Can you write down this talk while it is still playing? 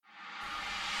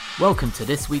Welcome to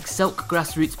this week's Selk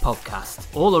Grassroots podcast,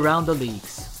 all around the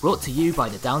leagues, brought to you by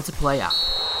the Down to Play app.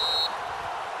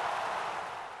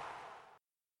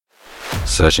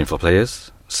 Searching for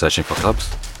players? Searching for clubs?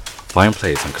 Find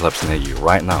players and clubs near you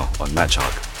right now on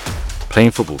MatchHawk.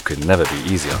 Playing football could never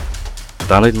be easier.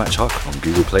 Download MatchHawk on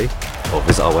Google Play or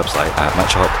visit our website at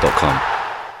matchhawk.com.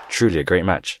 Truly a great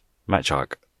match.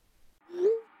 MatchHawk.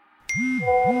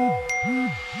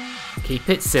 Keep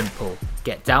it simple.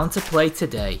 Get Down to Play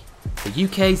today, the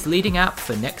UK's leading app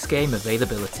for next game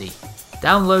availability.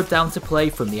 Download Down to Play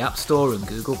from the App Store and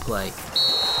Google Play.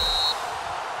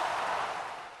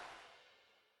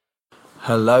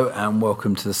 Hello and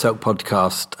welcome to the Selk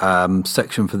Podcast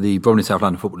section for the Bromley South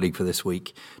London Football League for this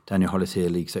week. Daniel Hollis here,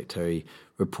 League Secretary,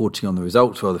 reporting on the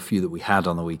results, well, the few that we had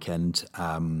on the weekend,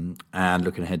 and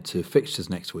looking ahead to fixtures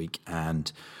next week,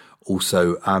 and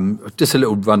also just a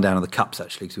little rundown of the Cups,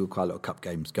 actually, because we've got quite a lot of Cup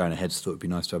games going ahead, so it would be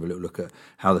nice to have a little look at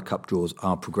how the Cup draws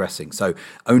are progressing. So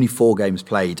only 4 games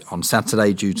played on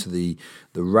Saturday due to the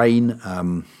rain.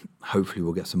 Hopefully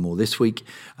we'll get some more this week.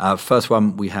 First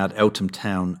one, we had Eltham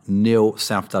Town 0,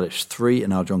 South Dulwich 3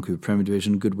 in our John Cooper Premier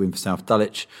Division. Good win for South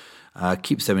Dulwich.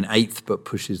 Keeps them in 8th, but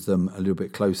pushes them a little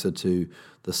bit closer to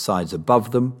the sides above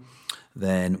them.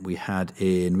 Then we had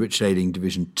in Richard Ailing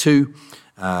Division 2,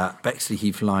 Bexley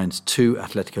Heath Lions 2,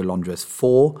 Atletico Londres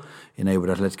 4, enabled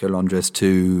Atletico Londres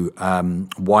to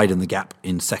widen the gap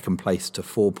in second place to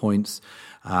 4 points.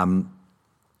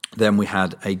 Then we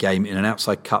had a game in an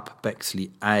outside cup, Bexley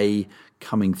A,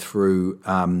 coming through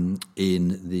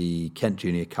in the Kent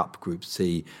Junior Cup Group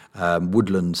C,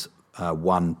 Woodlands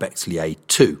 1, Bexley A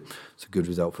 2. It's a good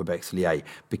result for Bexley A.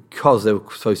 Because there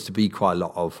were supposed to be quite a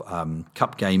lot of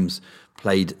cup games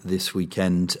played this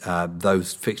weekend,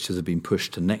 those fixtures have been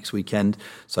pushed to next weekend.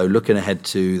 So looking ahead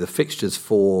to the fixtures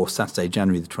for Saturday,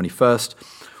 January the 21st,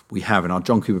 we have in our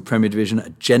John Cooper Premier Division,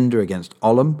 Agenda against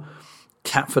Oldham,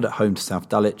 Catford at home to South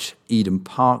Dulwich, Eden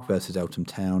Park versus Eltham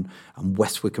Town, and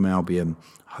West Wickham Albion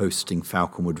hosting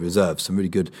Falconwood Reserves. Some really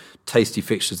good, tasty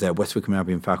fixtures there. West Wickham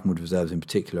Albion, Falconwood Reserves in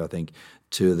particular, I think,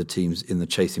 2 of the teams in the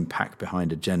chasing pack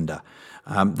behind Agenda.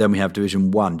 Then we have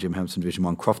Division 1, Jim Hampson Division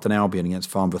 1, Crofton Albion against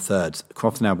Farnborough Thirds.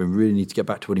 Crofton Albion really need to get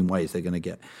back to winning ways. They're going to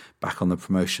get back on the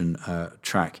promotion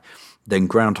track. Then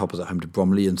Groundhoppers at home to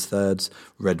Bromleyans Thirds,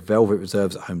 Red Velvet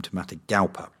Reserves at home to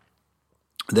Matagalpa.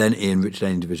 Then in Richard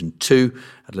Ailing Division 2,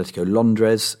 Atletico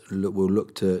Londres will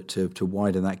look to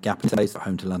widen that gap at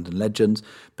home to London Legends.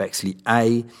 Bexley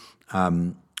A,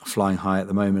 flying high at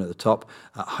the moment at the top,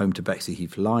 at home to Bexley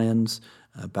Heath Lions.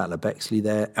 Battle of Bexley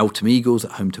there. Eltham Eagles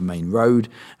at home to Main Road,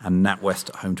 and NatWest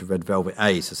at home to Red Velvet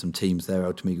A. So some teams there,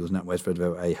 Eltham Eagles, NatWest, Red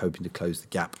Velvet A, hoping to close the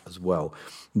gap as well.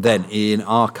 Then in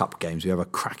our cup games, we have a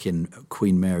cracking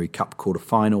Queen Mary Cup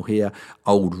quarter-final here.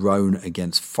 Old Roan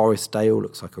against Forestdale,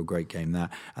 looks like a great game there.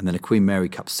 And then a Queen Mary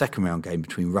Cup second round game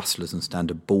between Rustlers and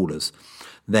Standard Ballers.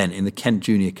 Then in the Kent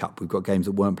Junior Cup, we've got games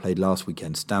that weren't played last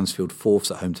weekend. Stansfield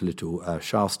Fourths at home to Little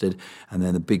Sharsted, and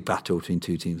then the big battle between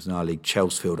 2 teams in our league,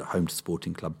 Chelsfield at home to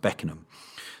Sporting Club Beckenham.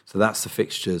 So that's the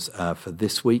fixtures for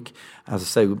this week. As I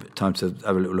say, time to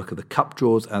have a little look at the cup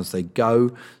draws as they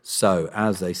go. So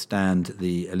as they stand,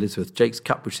 the Elizabeth Jakes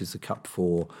Cup, which is the cup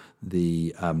for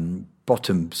the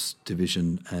bottoms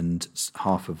division and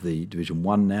half of the Division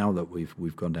 1 now that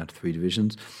we've gone down to 3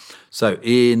 divisions. So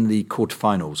in the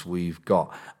quarterfinals, we've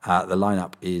got the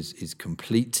lineup is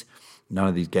complete. None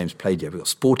of these games played yet. We've got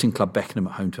Sporting Club Beckenham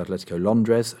at home to Atletico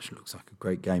Londres. That looks like a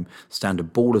great game.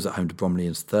 Standard Ballers at home to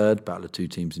Bromleyans Third. Battle of 2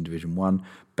 teams in Division 1.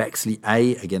 Bexley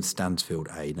A against Stansfield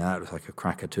A. Now that looks like a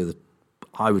cracker. 2 of the,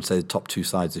 I would say, the top 2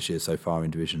 sides this year so far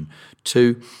in Division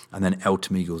 2. And then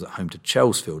Eltham Eagles at home to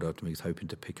Chelsfield. Eltham Eagles hoping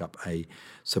to pick up a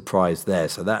surprise there.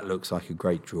 So that looks like a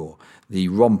great draw. The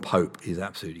Ron Pope is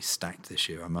absolutely stacked this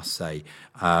year, I must say.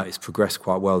 It's progressed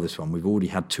quite well, this one. We've already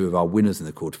had 2 of our winners in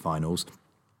the quarterfinals.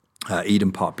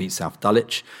 Eden Park beat South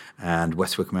Dulwich, and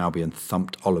West Wickham Albion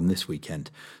thumped Oldham this weekend.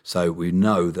 So we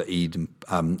know that Eden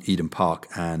Park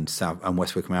and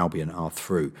West Wickham Albion are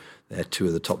through. They're 2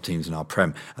 of the top teams in our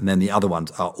Prem. And then the other ones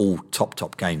are all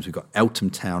top games. We've got Eltham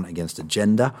Town against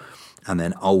Agenda, and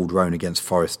then Old Roan against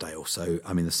Forestdale. So,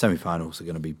 I mean, the semi-finals are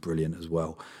going to be brilliant as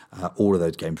well. All of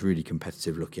those games really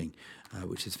competitive looking,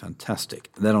 which is fantastic.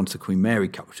 And then on to the Queen Mary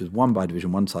Cup, which was won by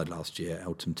Division 1 side last year,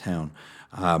 Eltham Town.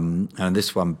 And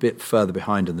this one a bit further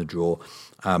behind in the draw.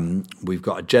 We've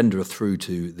got Agenda through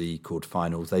to the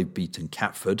quarterfinals. They've beaten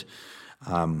Catford.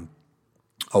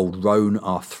 Old Roan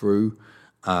are through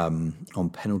on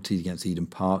penalties against Eden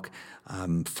Park.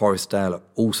 Forestdale are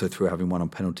also through, having won on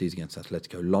penalties against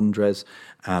Atletico Londres.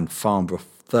 And Farnborough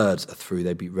Thirds are through.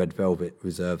 They beat Red Velvet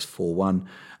Reserves 4-1.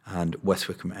 And West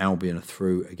Wickham Albion are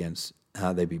through against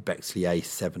They beat Bexley A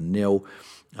 7-0.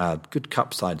 Good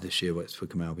cup side this year, West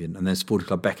Wickham Albion. And then Sporting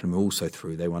Club Beckenham are also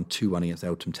through. They won 2-1 against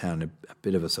Eltham Town, a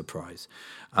bit of a surprise.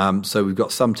 So we've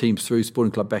got some teams through: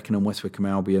 Sporting Club Beckenham, West Wickham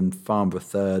Albion, Farnborough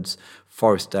Thirds,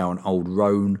 Forestdale and Old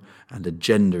Roan, and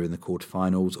Agenda in the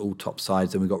quarterfinals, all top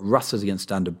sides. Then we've got Russers against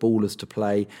Standard Ballers to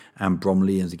play, and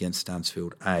Bromleyans against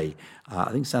Stansfield A.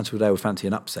 I think Stansfield A will fancy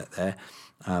an upset there,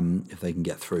 if they can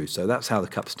get through. So that's how the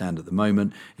Cups stand at the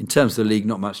moment. In terms of the league,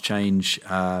 not much change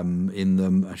in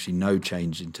them. Actually, no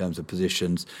change in terms of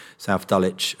positions. South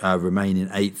Dulwich remain in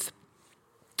 8th,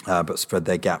 but spread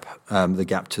their gap, the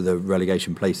gap to the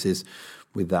relegation places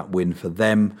with that win for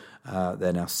them.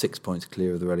 They're now 6 points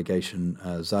clear of the relegation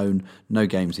zone. No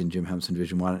games in Jim Hampson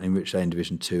Division 1. In Rich Lane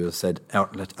Division 2, as I said,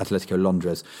 Atletico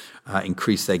Londres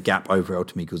increased their gap over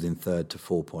Eltham Eagles in 3rd to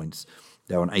 4 points.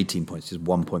 They're on 18 points, just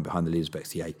 1 point behind the leaders,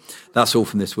 Bexley A. That's all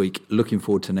from this week. Looking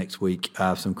forward to next week.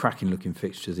 Some cracking-looking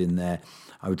fixtures in there.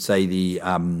 I would say the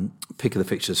pick of the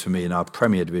fixtures for me in our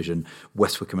Premier Division,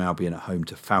 West Wickham Albion at home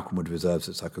to Falconwood Reserves.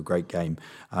 It's like a great game.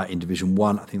 In Division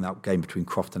 1, I think that game between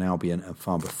Crofton Albion and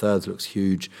Farnborough Thirds looks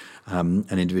huge. And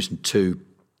in Division 2,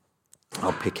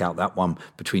 I'll pick out that one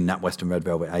between NatWest and Red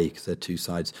Velvet A, because they're two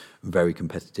sides very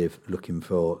competitive, looking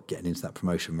for getting into that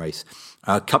promotion race.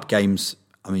 Cup games,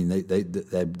 I mean, they're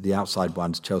the outside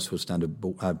ones, Chelsea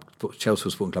Sporting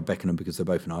Club Beckenham, because they're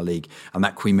both in our league, and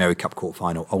that Queen Mary Cup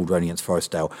quarter-final, Old Roan against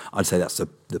Forestdale. I'd say that's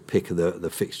the pick of the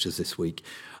fixtures this week,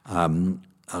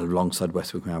 alongside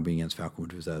West Wickham Albion against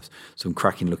Falconwood Reserves. Some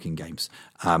cracking-looking games.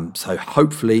 So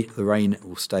hopefully the rain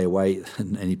will stay away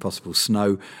and any possible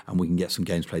snow, and we can get some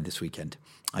games played this weekend.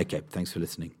 Okay, thanks for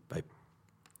listening. Bye.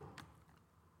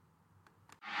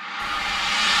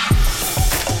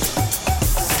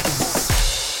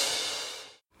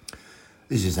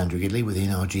 This is Andrew Gidley with the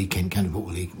NRG Kent County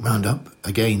Football League Roundup.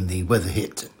 Again, the weather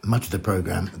hit much of the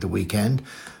programme at the weekend,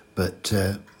 but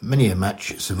many a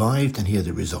match survived, and here are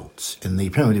the results. In the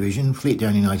Premier Division,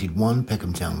 Fleetdown United 1,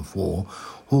 Peckham Town 4,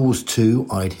 Halls 2,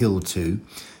 Ide Hill 2,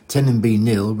 Tenenby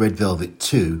 0, Red Velvet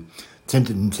 2,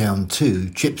 Tenterden Town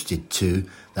 2, Chipstead 2,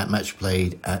 that match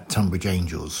played at Tunbridge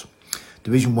Angels.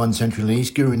 Division 1 Central and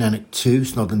East, Guru Nanak 2,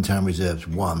 Snodland Town Reserves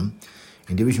 1.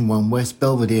 In Division 1 West,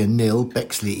 Belvedere 0,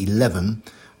 Bexley 11,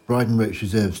 Bryden Ropes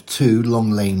Reserves 2,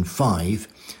 Long Lane 5,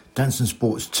 Danson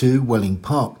Sports 2, Welling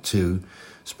Park 2,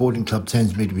 Sporting Club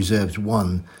Thamesmead Reserves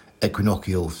 1,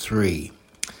 Equinoctial 3.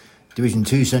 Division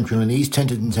 2 Central and East,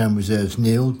 Tenterden Town Reserves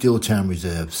 0, Dill Town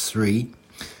Reserves 3.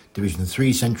 Division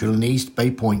 3 Central and East,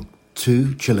 Bay Point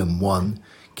 2, Chilham 1,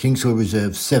 Kingshill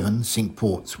Reserves 7, Cinque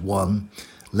Ports 1,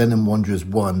 Lenham Wanderers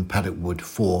 1, Paddockwood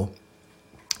 4.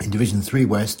 In Division 3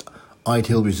 West, Ide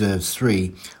Hill Reserves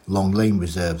 3, Long Lane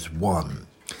Reserves 1.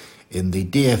 In the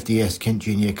DFDS Kent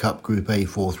Junior Cup Group A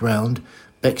 4th round,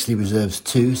 Bexley Reserves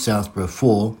 2, Southborough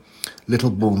 4,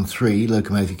 Littlebourne 3,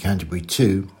 Locomotive Canterbury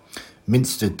 2,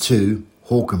 Minster 2,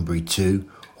 Hawkenbury 2,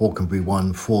 Hawkenbury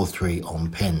 1, 4-3 on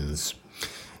Pens.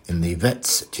 In the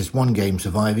Vets, just one game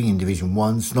surviving in Division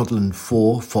 1, Snodland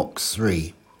 4, Fox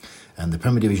 3. And the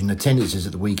Premier Division attendances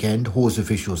at the weekend, Hawes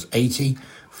Officials 80,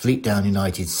 Fleetdown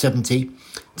United 70,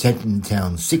 Tenterden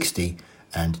Town 60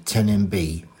 and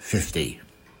Tenenby 50.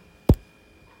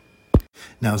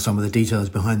 Now some of the details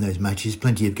behind those matches.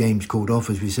 Plenty of games called off,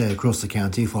 as we say, across the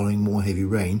county following more heavy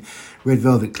rain. Red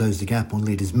Velvet closed the gap on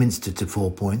leaders Minster to 4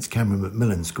 points. Cameron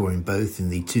McMillan scoring both in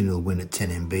the 2-0 win at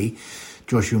Tenenby.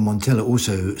 Joshua Montella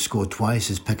also scored twice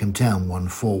as Peckham Town won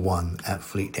 4-1 at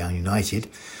Fleetdown United.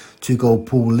 2-goal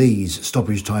Paul Lee's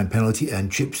stoppage time penalty and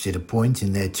Chipstead a point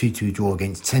in their 2-2 draw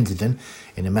against Tenterden.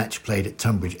 In a match played at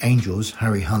Tunbridge Angels,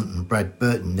 Harry Hunt and Brad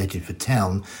Burton netted for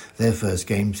Town their first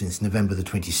game since November the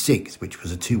 26th, which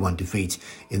was a 2-1 defeat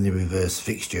in the reverse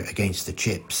fixture against the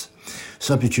Chips.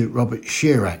 Substitute Robert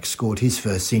Shearak scored his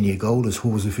first senior goal as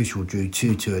Hawes Official drew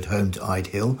 2-2 at home to Ide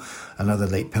Hill. Another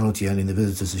late penalty earning the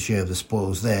visitors a share of the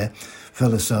spoils there.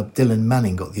 Fellow sub Dylan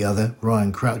Manning got the other,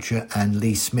 Ryan Croucher and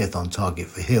Lee Smith on target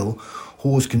for Hill.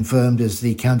 Hawes confirmed as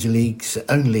the County League's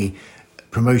only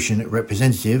promotion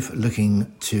representative,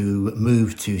 looking to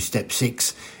move to Step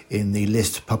 6 in the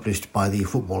list published by the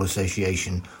Football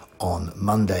Association on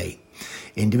Monday.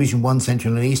 In Division 1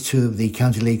 Central and East, two of the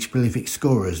County League's prolific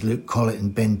scorers, Luke Collett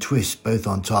and Ben Twist, both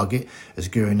on target as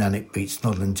Guru Nanak beat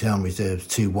Snodland Town Reserves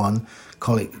 2-1.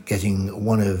 Collett getting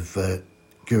one of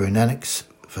Guru Nanak's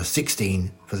for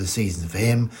 16 for the season for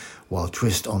him, while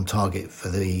Twist on target for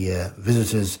the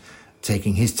visitors,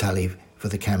 taking his tally for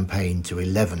the campaign to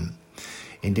 11.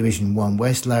 In Division 1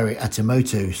 West, Larry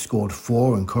Atamoto scored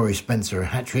 4 and Corey Spencer a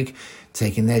hat-trick,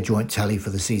 taking their joint tally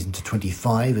for the season to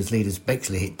 25 as leaders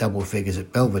Bexley hit double figures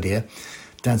at Belvedere.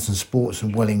 Danson Sports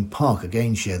and Welling Park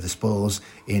again share the spoils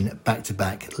in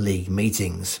back-to-back league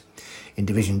meetings. In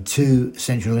Division 2,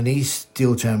 Central and East,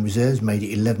 Dealtown Reserves made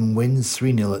it 11 wins,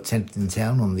 3-0 at Templeton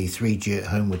Town on the 3G at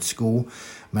Homewood School.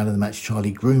 Man of the match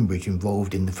Charlie Groombridge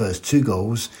involved in the first 2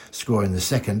 goals, scoring the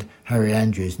second, Harry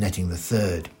Andrews netting the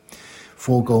third.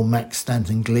 4-goal Max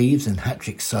Stanton Gleaves and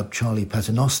hat-trick sub Charlie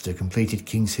Paternoster completed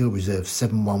Kings Hill Reserve's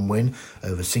 7-1 win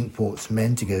over Cinqueport's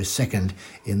men to go second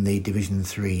in the Division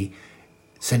 3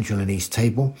 Central and East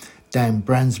table. Dan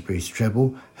Bransbury's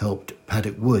treble helped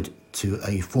Paddock Wood to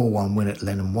a 4-1 win at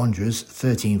Lenham Wanderers,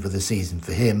 13 for the season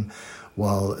for him,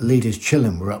 while leaders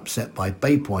Chilham were upset by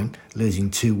Bay Point, losing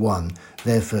 2-1,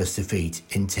 their first defeat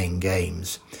in 10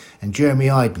 games. And Jeremy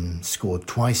Iden scored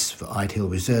twice for Ide Hill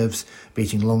Reserves,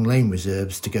 beating Long Lane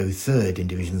Reserves to go third in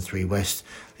Division 3 West,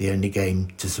 the only game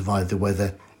to survive the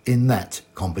weather in that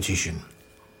competition.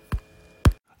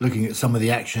 Looking at some of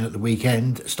the action at the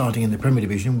weekend, starting in the Premier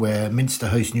Division, where Minster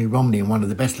host New Romney in one of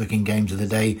the best-looking games of the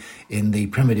day in the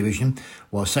Premier Division,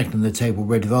 while second in the table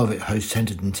Red Velvet hosts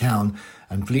Tenterden Town,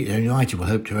 and Fleetwood United will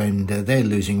hope to end their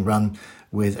losing run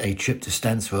with a trip to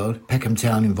Stansfeld. Peckham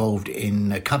Town involved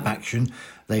in cup action.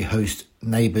 They host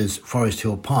neighbours Forest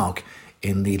Hill Park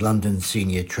in the London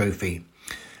Senior Trophy.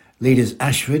 Leaders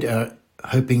Ashford are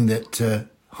hoping that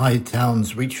High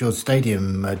Town's Reachfield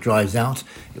Stadium dries out.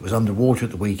 It was underwater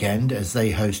at the weekend as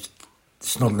they host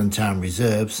Snodland Town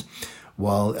Reserves,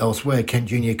 while elsewhere Kent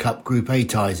Junior Cup Group A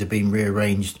ties have been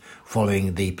rearranged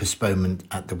following the postponement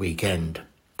at the weekend.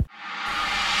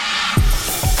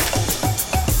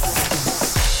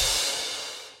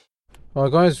 Hi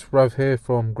guys, Rav here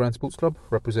from Grand Sports Club,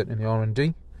 representing the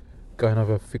R&D, going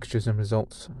over fixtures and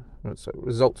results. So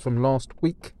results from last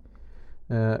week.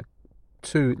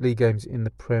 2 league games in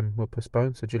the Prem were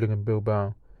postponed, so Gillingham,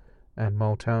 Bilbao and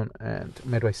Miletown, and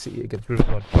Medway City against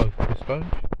Riverside both postponed.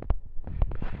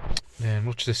 Then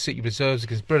Rochester City Reserves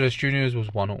against Bredhurst Juniors was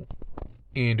 1-1.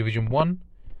 In Division 1,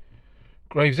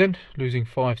 Gravesend losing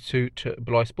 5-2 to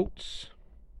Bly Sports.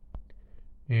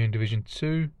 In Division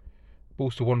 2,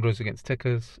 Borstal Wanderers against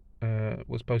Techers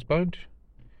was postponed.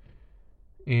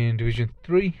 In Division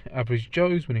 3, Average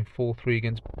Joes winning 4-3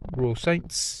 against Royal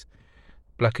Saints.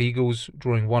 Black Eagles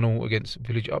drawing 1-1 against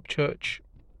Village Upchurch.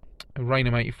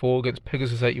 Raynham 84 against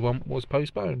Pegasus 81 was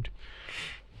postponed.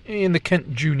 In the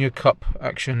Kent Junior Cup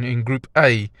action in Group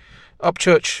A,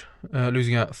 Upchurch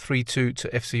losing out 3-2 to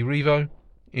FC Revo.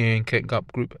 In Kent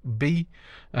Cup Group B,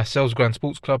 Sells Grand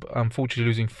Sports Club unfortunately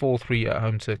losing 4-3 at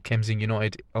home to Kemsing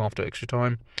United after extra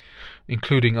time,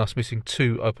 including us missing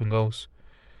 2 open goals.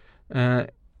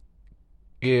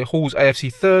 Hall's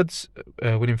AFC Thirds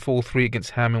winning 4-3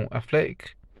 against Hamill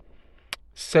Athletic.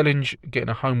 Sellinge getting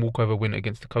a home walkover win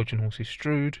against the Coach and Horses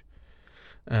Strood.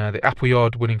 The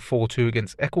Appleyard winning 4-2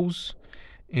 against Eccles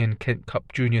in Kent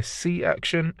Cup Junior C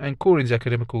action. And Corins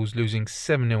Academicals losing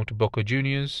 7-0 to Boca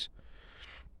Juniors.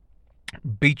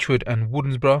 Beechwood and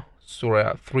Woodensborough saw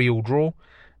out a 3-3 draw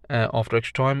after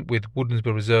extra time, with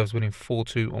Woodensborough Reserves winning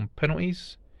 4-2 on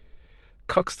penalties.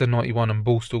 Cuxton 91 and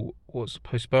Borstal was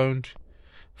postponed.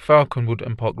 Falconwood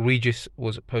and Park Regis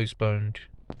was postponed.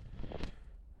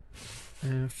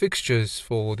 Fixtures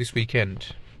for this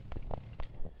weekend.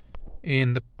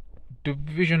 In the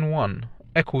Division 1,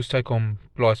 Eccles take on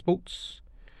Bly Sports.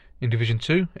 In Division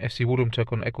 2, FC Waldham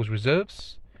take on Eccles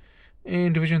Reserves.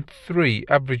 In Division 3,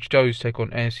 Average Joes take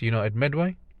on AFC United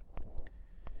Medway.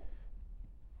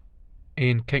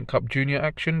 In Kent Cup Junior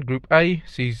action, Group A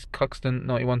sees Cuxton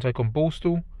 91 take on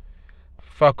Borstal.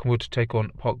 Falconwood take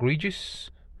on Park Regis.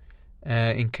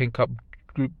 In Kent Cup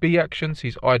Group B action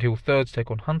sees Ide Hill Thirds take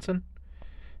on Hunton.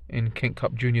 In Kent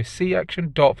Cup Junior C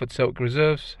action, Dartford Celtic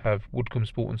Reserves have Woodcombe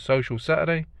Sport and Social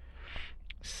Saturday.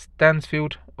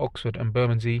 Stansfield, Oxford and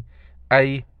Bermondsey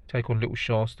A take on Little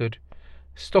Sharsted.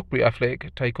 Stockbury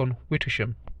Athletic take on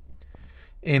Wittersham.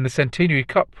 In the Centenary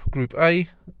Cup Group A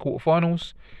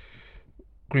quarterfinals,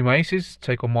 Greenway Aces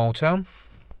take on Miletown.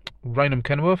 Raynham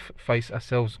Kenworth face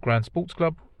ourselves Grand Sports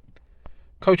Club.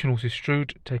 Coach and Horses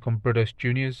Strood take on Bredhurst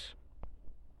Juniors.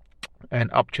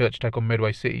 And Upchurch take on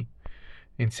Medway City.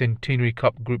 In Centenary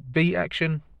Cup Group B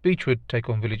action, Beechwood take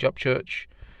on Village Upchurch.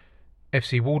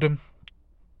 FC Waldham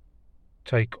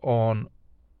take on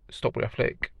Stockbury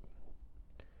Athletic.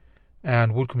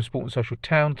 And Woodcombe Sport and Social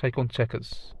Town take on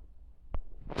Techers.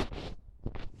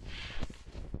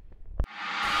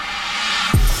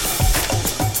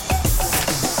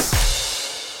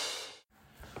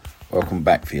 Welcome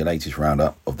back for your latest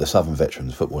roundup of the Southern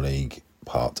Veterans Football League,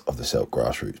 part of the Celtic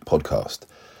Grassroots podcast.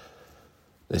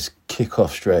 Let's kick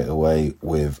off straight away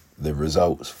with the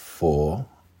results for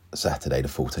Saturday the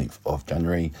 14th of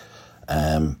January.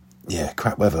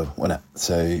 crap weather, wasn't it?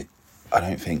 So I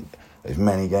don't think as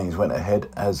many games went ahead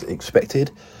as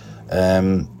expected.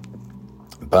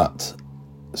 But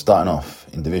starting off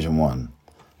in Division 1,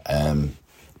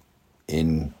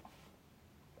 in,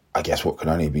 I guess, what can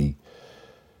only be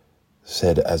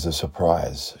said as a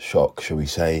surprise, shock, shall we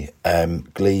say,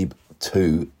 Glebe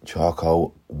 2,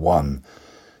 Charcoal 1.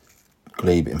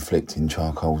 Glebe inflicting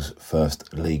Charcoal's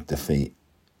first league defeat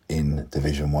in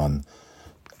Division 1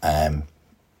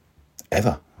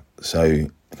 ever. So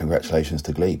congratulations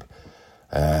to Glebe.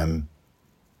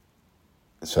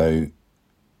 So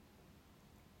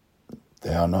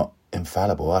they are not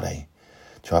infallible, are they?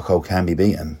 Charcoal can be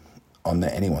beaten on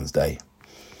anyone's day.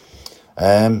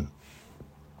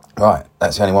 Right,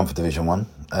 that's the only one for Division 1.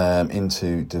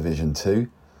 Into Division 2.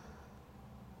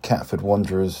 Catford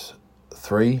Wanderers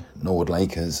 3, Norwood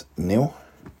Lakers 0.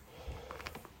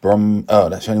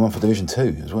 That's the only one for Division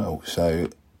 2 as well. So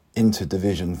into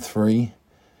Division 3,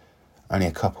 only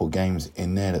a couple of games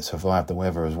in there that survived the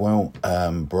weather as well.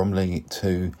 Bromley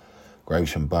 2,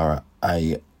 Gravesham Borough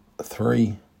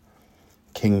A3,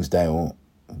 Kingsdale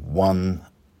 1,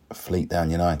 Fleetdown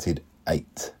United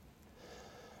 8.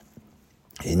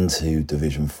 Into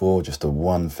Division 4, just a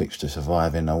one fixture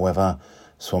surviving the weather.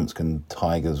 Swampscombe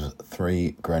Tigers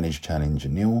 3, Greenwich Challenge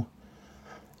 0.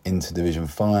 Into Division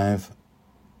 5,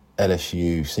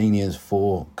 LSU Seniors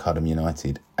 4, Cudham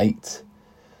United 8.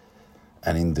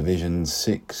 And in Division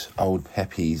 6, Old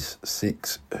Peppies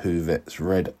 6, Hoovets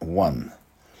Red 1.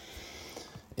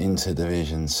 Into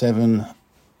Division 7,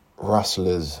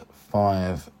 Rustlers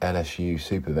 5, LSU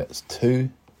Supervets 2.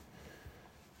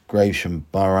 Gravesham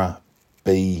Borough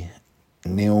B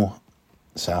 0,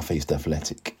 South East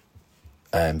Athletic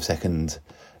second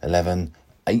 11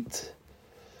 8.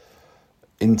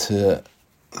 Into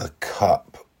the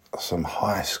Cup, some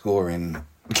high scoring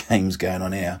games going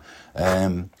on here.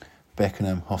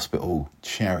 Beckenham Hospital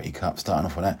Charity Cup, starting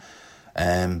off with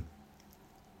that.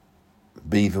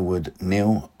 Beaverwood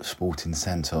 0, Sporting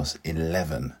Santos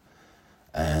 11.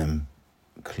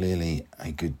 Clearly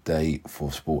a good day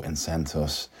for Sporting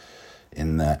Santos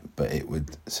in that, but it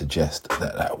would suggest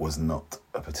that that was not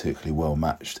a particularly well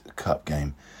matched cup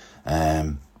game.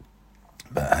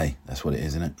 But hey, that's what it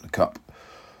is, isn't it? The cup.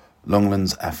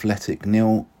 Longlands Athletic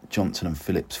 0, Johnson and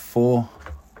Phillips 4.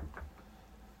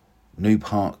 New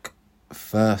Park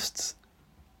First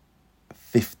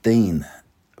 15,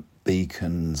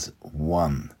 Beacons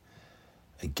 1.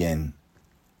 Again,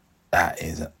 that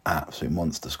is an absolute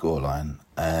monster scoreline.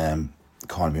 Kind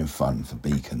of been fun for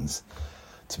Beacons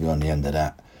to be on the end of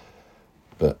that.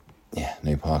 But yeah,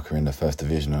 New Park are in the first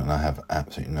division, and I have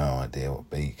absolutely no idea what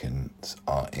Beacons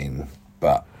are in.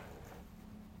 But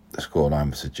the scoreline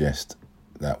would suggest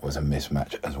that was a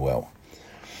mismatch as well.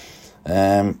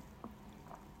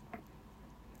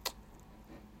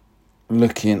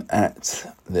 Looking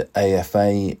at the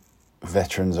AFA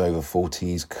Veterans Over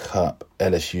 40s Cup,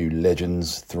 LSU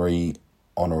Legends 3,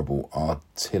 Honourable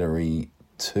Artillery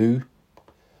 2.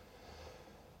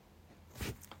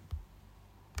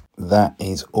 That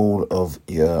is all of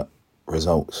your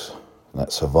results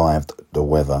that survived the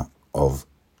weather of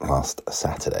last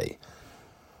Saturday.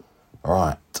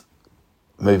 Right,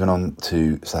 moving on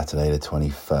to Saturday the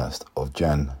 21st of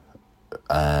Jan.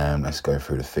 Let's go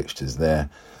through the fixtures there.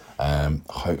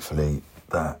 Hopefully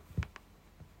that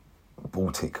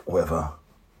Baltic weather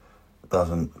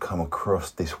doesn't come across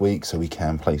this week, so we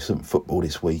can play some football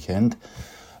this weekend.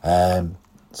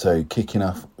 So kicking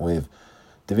off with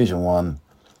Division 1,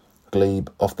 Glebe,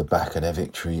 off the back of their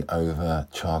victory over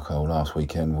Charcoal last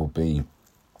weekend, will be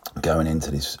going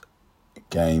into this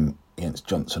game against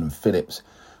Johnson and Phillips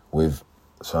with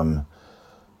some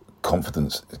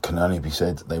confidence. It can only be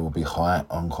said they will be high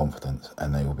on confidence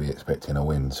and they will be expecting a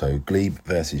win. So Glebe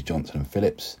versus Johnson and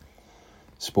Phillips,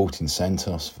 Sporting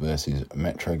Santos versus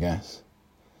Metrogas.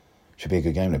 Should be a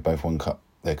good game. They both won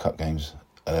their cup games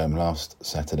last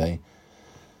Saturday.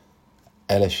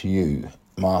 LSU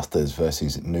Masters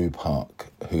versus New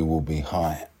Park, who will be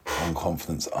high on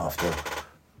confidence after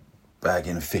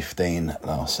bagging 15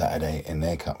 last Saturday in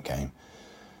their cup game.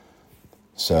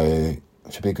 So it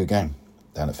should be a good game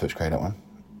down at Footscray, that one.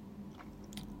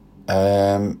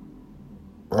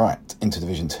 Right, into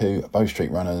Division 2, Bow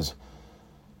Street Runners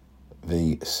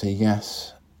v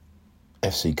Seagas,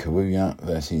 FC Kawuya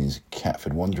versus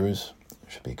Catford Wanderers.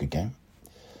 Should be a good game.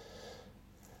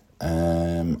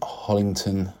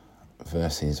 Hollington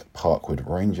versus Parkwood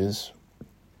Rangers,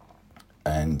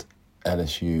 and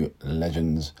LSU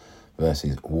Legends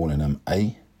versus Wallingham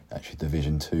A. Actually,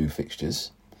 Division 2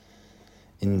 fixtures.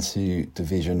 Into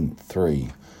Division 3,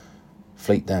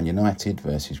 Fleetdown United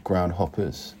versus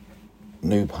Groundhoppers,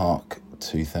 New Park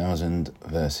 2000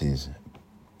 versus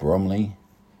Bromley.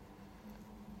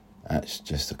 That's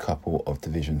just a couple of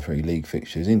Division 3 league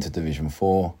fixtures. Into Division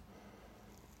 4,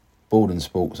 Baldon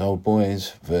Sports Old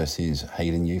Boys versus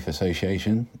Hayden Youth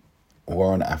Association.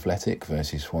 Warren Athletic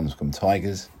versus Swanscombe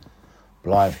Tigers.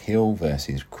 Blythe Hill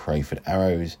versus Crayford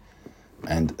Arrows.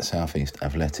 And South East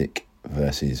Athletic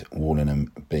versus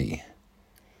Wallenham B.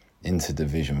 Into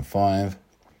Division 5,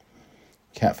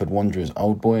 Catford Wanderers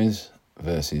Old Boys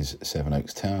versus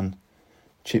Sevenoaks Town.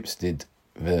 Chipstead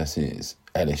versus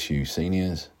LSU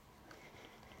Seniors.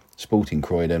 Sporting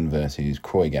Croydon versus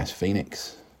Croygas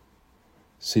Phoenix.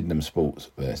 Sydenham Sports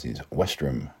versus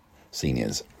Westerham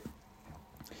Seniors.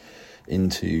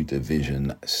 Into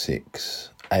Division 6,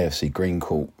 AFC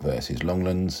Greencourt versus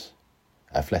Longlands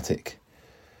Athletic.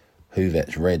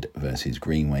 Hoovets Red versus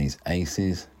Greenways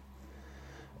Aces.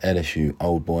 LSU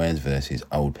Old Boys versus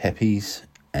Old Peppies.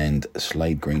 And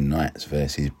Slade Green Knights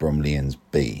versus Bromleyans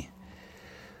B.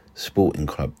 Sporting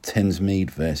Club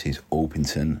Thamesmead versus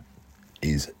Orpington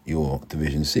is your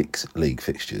Division 6 league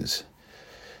fixtures.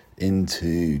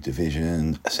 Into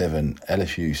Division 7,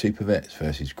 LSU Supervets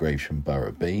versus Gravesham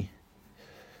Borough B.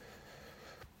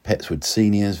 Petswood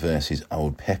Seniors versus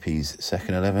Old Peppies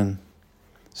Second 11.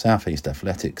 South East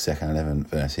Athletic Second 11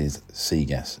 versus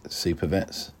Seagas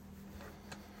Supervets.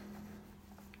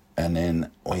 And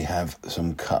then we have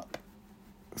some cup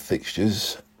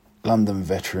fixtures. London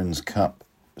Veterans Cup,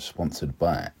 sponsored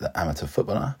by the Amateur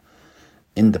Footballer.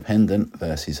 Independent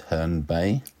versus Herne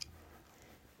Bay.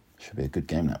 Should be a good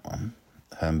game, that one.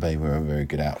 Herne Bay were a very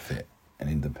good outfit, and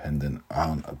Independent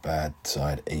aren't a bad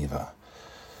side either.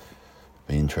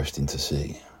 Be interesting to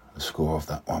see the score of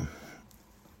that one.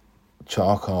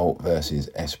 Charcoal versus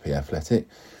SP Athletic.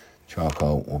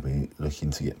 Charcoal will be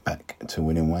looking to get back to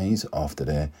winning ways after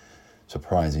their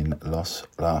surprising loss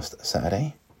last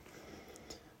Saturday.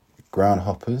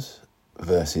 Groundhoppers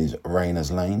versus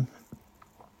Rayners Lane.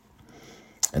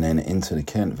 And then into the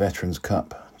Kent Veterans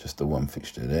Cup, just the one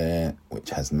fixture there, which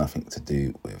has nothing to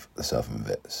do with the Southern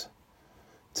Vets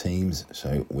teams,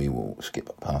 so we will skip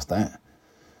past that.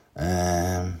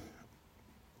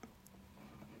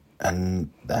 And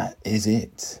that is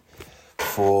it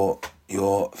for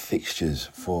your fixtures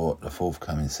for the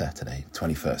forthcoming Saturday,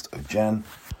 21st of Jan.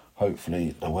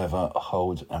 Hopefully the weather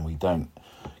holds and we don't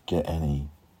get any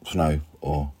snow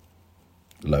or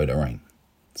load of rain.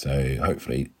 So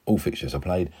hopefully all fixtures are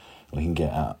played. We can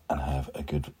get out and have a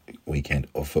good weekend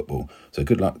of football. So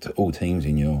good luck to all teams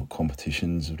in your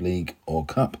competitions, league or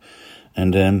cup.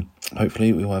 And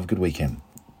hopefully we will have a good weekend.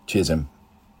 Cheers, then.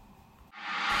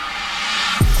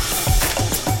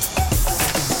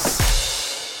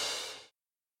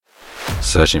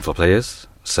 Searching for players?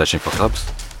 Searching for clubs?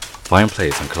 Find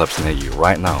players and clubs near you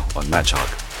right now on MatchHawk.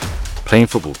 Playing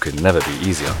football could never be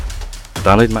easier.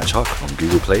 Download MatchHawk on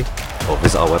Google Play or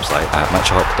visit our website at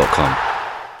matchhawk.com.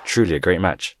 Truly a great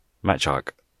match. MatchHawk.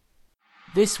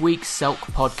 This week's Selk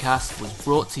podcast was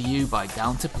brought to you by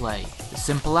Down to Play, the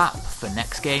simple app for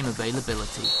next game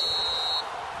availability.